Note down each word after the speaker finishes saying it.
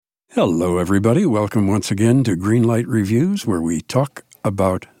Hello, everybody. Welcome once again to Greenlight Reviews, where we talk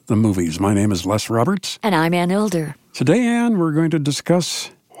about the movies. My name is Les Roberts. And I'm Ann Elder. Today, Ann, we're going to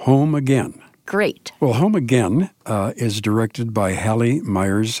discuss Home Again. Great. Well, Home Again is directed by Hallie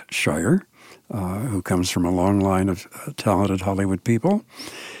Myers Shire, who comes from a long line of talented Hollywood people.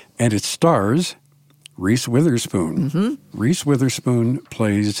 And it stars Reese Witherspoon. Mm-hmm. Reese Witherspoon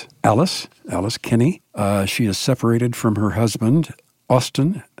plays Alice Kinney. She is separated from her husband,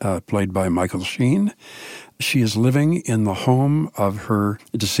 Austin, played by Michael Sheen. She is living in the home of her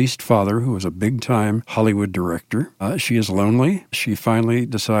deceased father, who was a big-time Hollywood director. She is lonely. She finally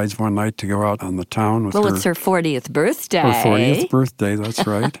decides one night to go out on the town with It's her 40th birthday. Her 40th birthday, that's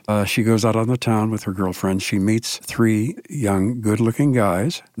right. She goes out on the town with her girlfriend. She meets three young, good-looking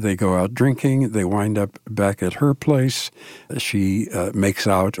guys. They go out drinking. They wind up back at her place. She makes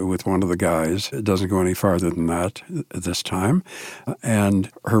out with one of the guys. It doesn't go any farther than that this time.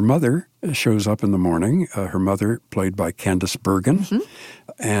 And her mother shows up in the morning, her mother played by Candice Bergen, mm-hmm.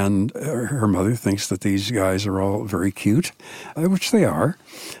 and her mother thinks that these guys are all very cute, which they are,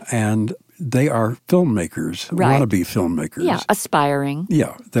 and they are filmmakers, right. wannabe filmmakers. Yeah, aspiring.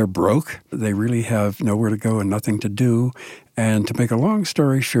 Yeah, they're broke. They really have nowhere to go and nothing to do, and to make a long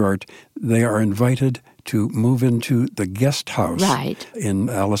story short, they are invited to move into the guest house in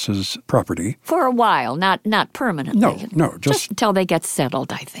Alice's property. For a while, not permanently. No, just until they get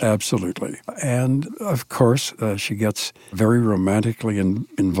settled, I think. Absolutely. And, of course, she gets very romantically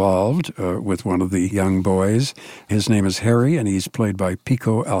involved with one of the young boys. His name is Harry, and he's played by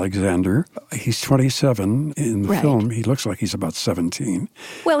Pico Alexander. He's 27 in the film. He looks like he's about 17.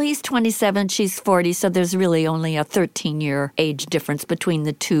 Well, he's 27, she's 40, so there's really only a 13-year age difference between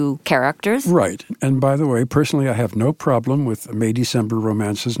the two characters. Right. And by the way, personally, I have no problem with May-December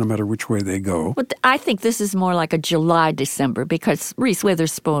romances, no matter which way they go. But I think this is more like a July-December because Reese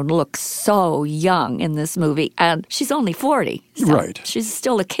Witherspoon looks so young in this movie, and she's only 40. So right. She's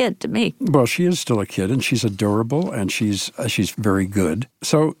still a kid to me. Well, she is still a kid, and she's adorable, and she's very good.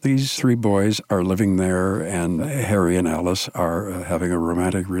 So these three boys are living there, and Harry and Alice are having a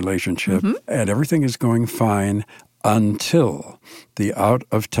romantic relationship, and everything is going fine until the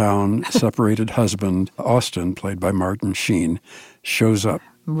out-of-town separated husband, Austin, played by Martin Sheen, shows up.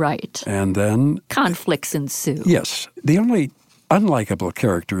 Right. And then conflicts ensue. Yes. The only unlikable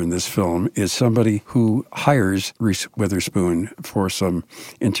character in this film is somebody who hires Reese Witherspoon for some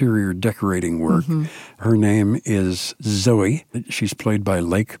interior decorating work. Her name is Zoe. She's played by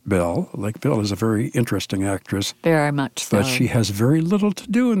Lake Bell. Lake Bell is a very interesting actress. Very much so. But she has very little to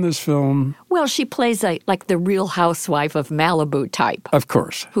do in this film. Well, she plays like the Real Housewife of Malibu type. Of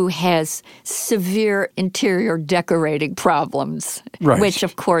course. Who has severe interior decorating problems. Right. Which,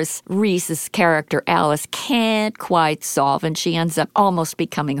 of course, Reese's character, Alice, can't quite solve, and she ends up almost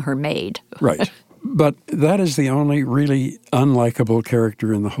becoming her maid. Right. But that is the only really unlikable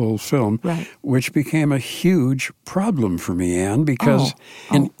character in the whole film, which became a huge problem for me, Anne, because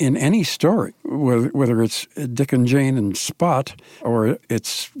in any story, whether it's Dick and Jane and Spot or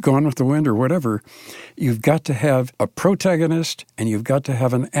it's Gone with the Wind or whatever, you've got to have a protagonist and you've got to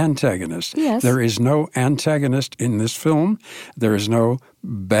have an antagonist. Yes. There is no antagonist in this film. There is no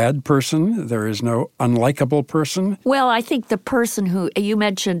bad person. There is no unlikable person. Well, I think the person who, you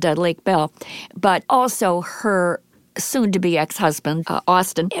mentioned Lake Bell, but also her soon-to-be ex-husband,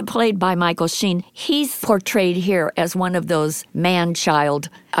 Austin, played by Michael Sheen, he's portrayed here as one of those man-child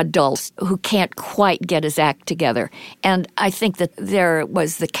adults who can't quite get his act together. And I think that there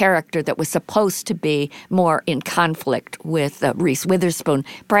was the character that was supposed to be more in conflict with Reese Witherspoon.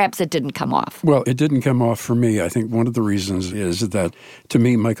 Perhaps it didn't come off. Well, it didn't come off for me. I think one of the reasons is that, to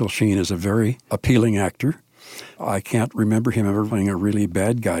me, Michael Sheen is a very appealing actor. I can't remember him ever playing a really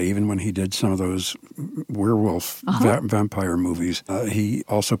bad guy, even when he did some of those werewolf vampire movies. He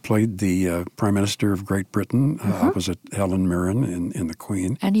also played the Prime Minister of Great Britain opposite Helen Mirren in The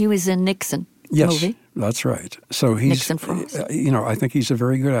Queen. And he was in Nixon yes, movie. That's right. So he's, Nixon Frost. I think he's a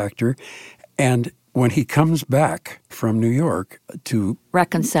very good actor. And when he comes back from New York to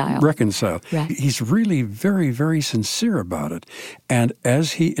reconcile, right. He's really very, very sincere about it. And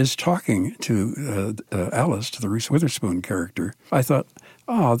as he is talking to Alice, to the Reese Witherspoon character, I thought,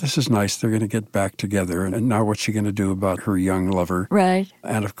 oh, this is nice. They're going to get back together. And now what's she going to do about her young lover? Right.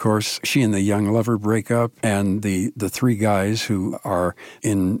 And, of course, she and the young lover break up. And the three guys who are,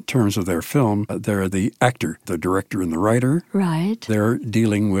 in terms of their film, they're the actor, the director, and the writer. Right. They're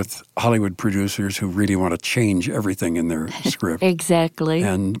dealing with Hollywood producers who really want to change everything in their script. Exactly.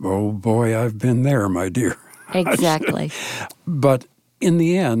 And, oh, boy, I've been there, my dear. Exactly. But in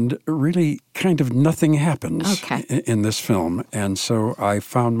the end, really kind of nothing happens Okay. in this film. And so I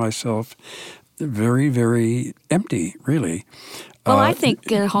found myself very, very empty, really. Well, I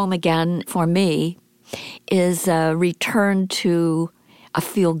think Home Again, for me, is a return to a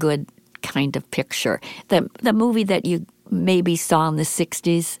feel-good kind of picture. The movie that you maybe saw in the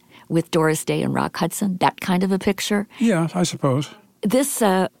 60s with Doris Day and Rock Hudson, that kind of a picture. Yeah, I suppose. This,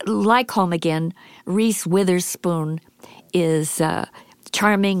 like Home Again, Reese Witherspoon is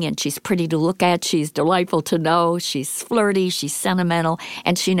charming and she's pretty to look at. She's delightful to know. She's flirty. She's sentimental,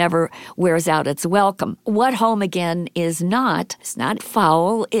 and she never wears out its welcome. What Home Again is not, it's not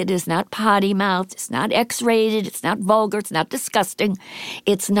foul. It is not potty mouthed. It's not X-rated. It's not vulgar. It's not disgusting.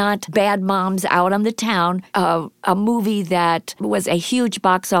 It's not Bad Moms Out on the Town, a movie that was a huge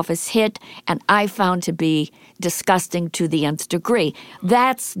box office hit and I found to be disgusting to the nth degree.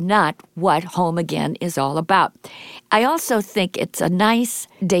 That's not what Home Again is all about. I also think it's a nice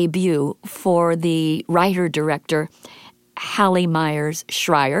debut for the writer-director Hallie Myers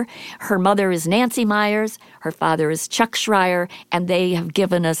Schreier. Her mother is Nancy Myers, her father is Chuck Schreier, and they have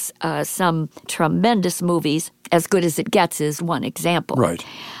given us some tremendous movies. As Good as It Gets is one example. Right.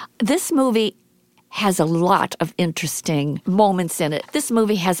 This movie has a lot of interesting moments in it. This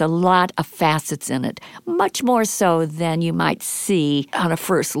movie has a lot of facets in it, much more so than you might see on a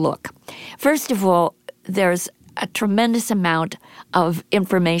first look. First of all, there's a tremendous amount of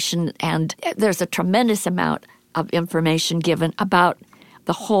information, and there's a tremendous amount of information given about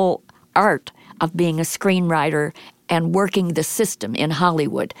the whole art of being a screenwriter and working the system in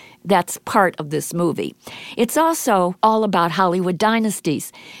Hollywood. That's part of this movie. It's also all about Hollywood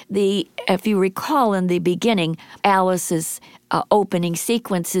dynasties. If you recall in the beginning, Alice's opening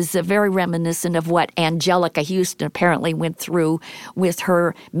sequence is very reminiscent of what Angelica Houston apparently went through with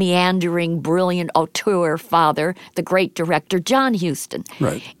her meandering, brilliant auteur father, the great director John Huston.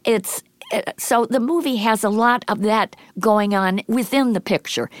 Right. So the movie has a lot of that going on within the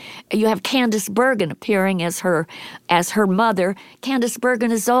picture. You have Candice Bergen appearing as her mother. Candice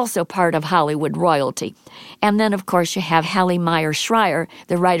Bergen is also part of Hollywood royalty. And then, of course, you have Hallie Myers Schreier,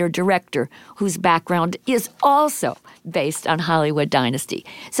 the writer-director, whose background is also based on Hollywood dynasty.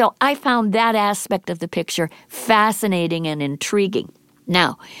 So I found that aspect of the picture fascinating and intriguing.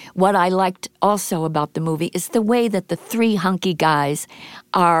 Now, what I liked also about the movie is the way that the three hunky guys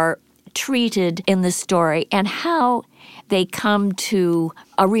are treated in the story and how they come to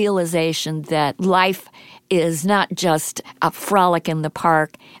a realization that life is not just a frolic in the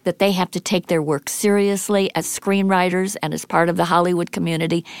park, that they have to take their work seriously as screenwriters and as part of the Hollywood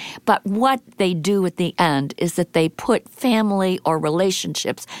community. But what they do at the end is that they put family or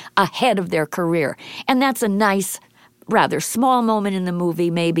relationships ahead of their career. And that's a nice, rather small moment in the movie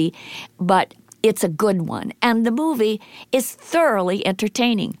maybe, but it's a good one. And the movie is thoroughly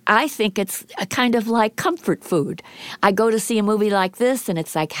entertaining. I think it's a kind of like comfort food. I go to see a movie like this, and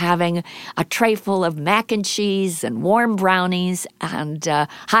it's like having a tray full of mac and cheese and warm brownies and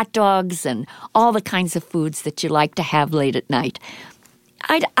hot dogs and all the kinds of foods that you like to have late at night.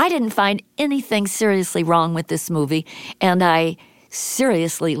 I didn't find anything seriously wrong with this movie, and I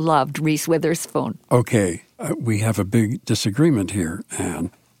seriously loved Reese Witherspoon. Okay, we have a big disagreement here, Anne.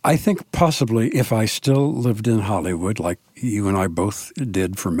 I think possibly if I still lived in Hollywood, like you and I both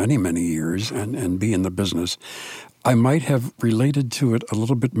did for many, many years, and be in the business, I might have related to it a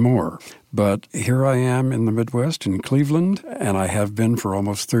little bit more. But here I am in the Midwest, in Cleveland, and I have been for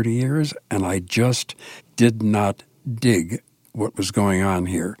almost 30 years, and I just did not dig what was going on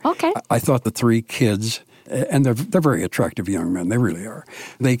here. Okay. I thought the three kids, and they're very attractive young men. They really are.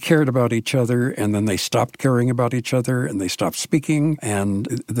 They cared about each other, and then they stopped caring about each other, and they stopped speaking, and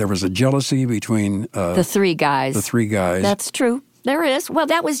there was a jealousy between the three guys. The three guys. That's true. There is. Well,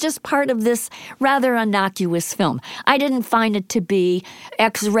 that was just part of this rather innocuous film. I didn't find it to be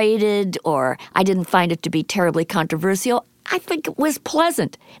X-rated, or I didn't find it to be terribly controversial. I think it was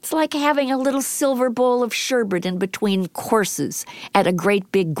pleasant. It's like having a little silver bowl of sherbet in between courses at a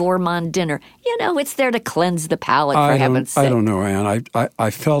great big gourmand dinner. You know, it's there to cleanse the palate, for heaven's sake. I don't know, Anne. I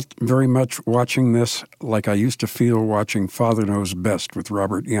felt very much watching this like I used to feel watching Father Knows Best with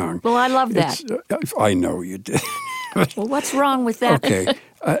Robert Young. Well, I love that. I know you did. Well, what's wrong with that? Okay.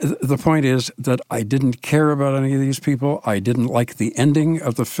 The point is that I didn't care about any of these people. I didn't like the ending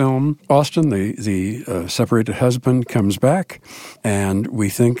of the film. Austin, the separated husband, comes back, and we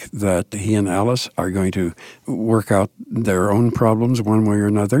think that he and Alice are going to work out their own problems one way or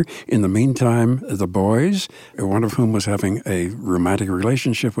another. In the meantime, the boys, one of whom was having a romantic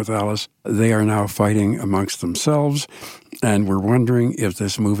relationship with Alice, they are now fighting amongst themselves. And we're wondering if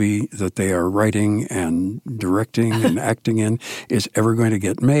this movie that they are writing and directing and acting in is ever going to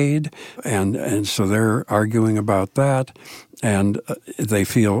get made. And so they're arguing about that. And they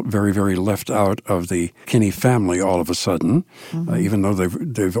feel very, very left out of the Kinney family all of a sudden, even though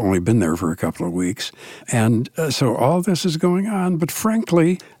they've only been there for a couple of weeks. And so all this is going on, but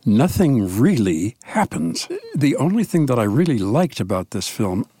frankly, nothing really happens. The only thing that I really liked about this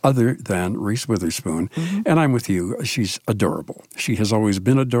film, other than Reese Witherspoon, and I'm with you, she's adorable. She has always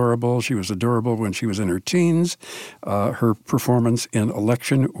been adorable. She was adorable when she was in her teens. Her performance in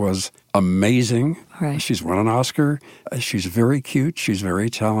Election was amazing. Right. She's won an Oscar. She's very cute. She's very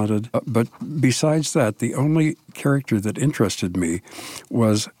talented. But besides that, the only character that interested me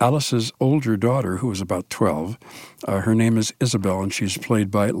was Alice's older daughter, who was about 12. Her name is Isabel, and she's played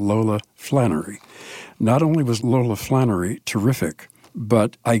by Lola Flannery. Not only was Lola Flannery terrific,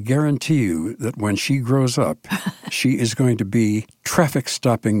 but I guarantee you that when she grows up, she is going to be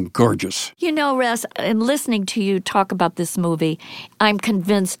traffic-stopping gorgeous. You know, Russ, in listening to you talk about this movie, I'm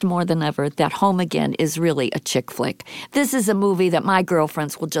convinced more than ever that Home Again is really a chick flick. This is a movie that my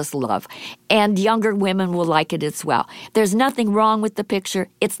girlfriends will just love, and younger women will like it as well. There's nothing wrong with the picture.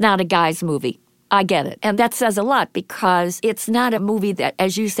 It's not a guy's movie. I get it. And that says a lot because it's not a movie that,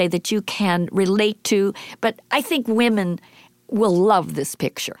 as you say, that you can relate to, but I think women will love this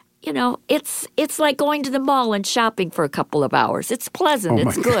picture. You know, it's like going to the mall and shopping for a couple of hours. It's pleasant.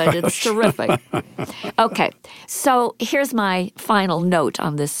 It's good. Gosh. It's terrific. Okay, so here's my final note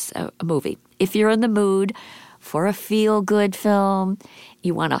on this movie. If you're in the mood for a feel-good film,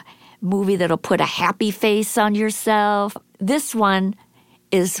 you want a movie that'll put a happy face on yourself, this one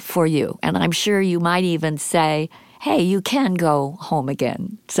is for you. And I'm sure you might even say, hey, you can go home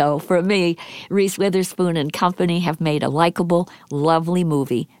again. So for me, Reese Witherspoon and company have made a likable, lovely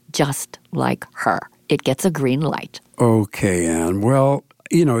movie just like her. It gets a green light. Okay, Ann. Well,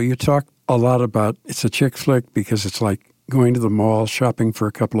 you know, you talk a lot about it's a chick flick because it's like going to the mall, shopping for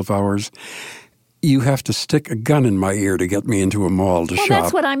a couple of hours. You have to stick a gun in my ear to get me into a mall to shop. Well,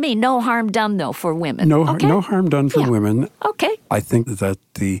 that's what I mean. No harm done, though, for women. No harm done for Yeah. women. Okay. I think that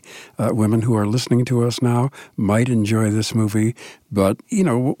the women who are listening to us now might enjoy this movie. But, you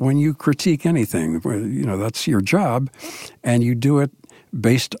know, when you critique anything, you know, that's your job, and you do it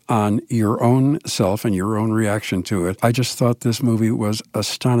based on your own self and your own reaction to it. I just thought this movie was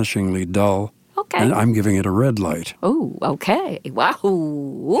astonishingly dull. Okay. And I'm giving it a red light. Oh, okay. Wow.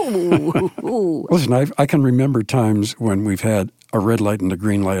 Ooh. Listen, I can remember times when we've had a red light and a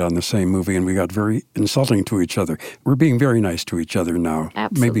green light on the same movie, and we got very insulting to each other. We're being very nice to each other now.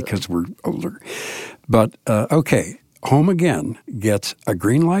 Absolutely. Maybe because we're older. But, okay, Home Again gets a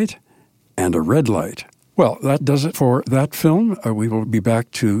green light and a red light. Well, that does it for that film. We will be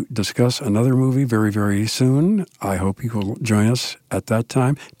back to discuss another movie very, very soon. I hope you will join us at that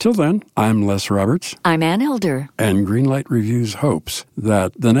time. Till then, I'm Les Roberts. I'm Ann Elder. And Greenlight Reviews hopes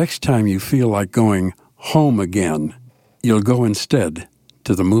that the next time you feel like going home again, you'll go instead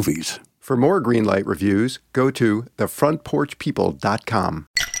to the movies. For more Greenlight Reviews, go to thefrontporchpeople.com.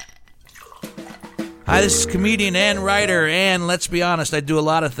 Hi, this is comedian and writer, and let's be honest, I do a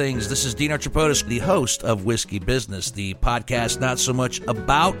lot of things. This is Dino Tripodis, the host of Whiskey Business, the podcast not so much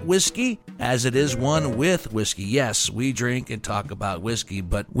about whiskey as it is one with whiskey. Yes, we drink and talk about whiskey,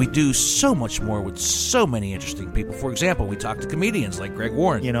 but we do so much more with so many interesting people. For example, we talk to comedians like Greg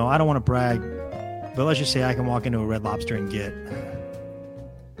Warren. You know, I don't want to brag, but let's just say I can walk into a Red Lobster and get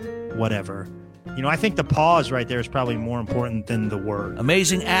whatever. You know, I think the pause right there is probably more important than the word.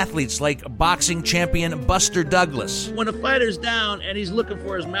 Amazing athletes like boxing champion Buster Douglas. When a fighter's down and he's looking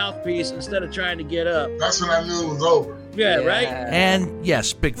for his mouthpiece instead of trying to get up. That's when I knew it was over. Yeah, right? And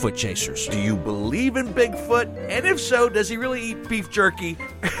yes, Bigfoot chasers. Do you believe in Bigfoot? And if so, does he really eat beef jerky?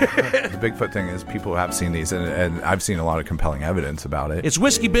 The Bigfoot thing is people have seen these, and I've seen a lot of compelling evidence about it. It's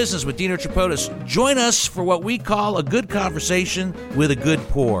Whiskey Business with Dino Tripodis. Join us for what we call a good conversation with a good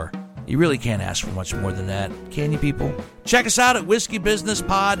pour. You really can't ask for much more than that, can you, people? Check us out at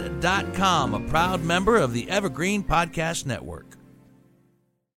whiskeybusinesspod.com, a proud member of the Evergreen Podcast Network.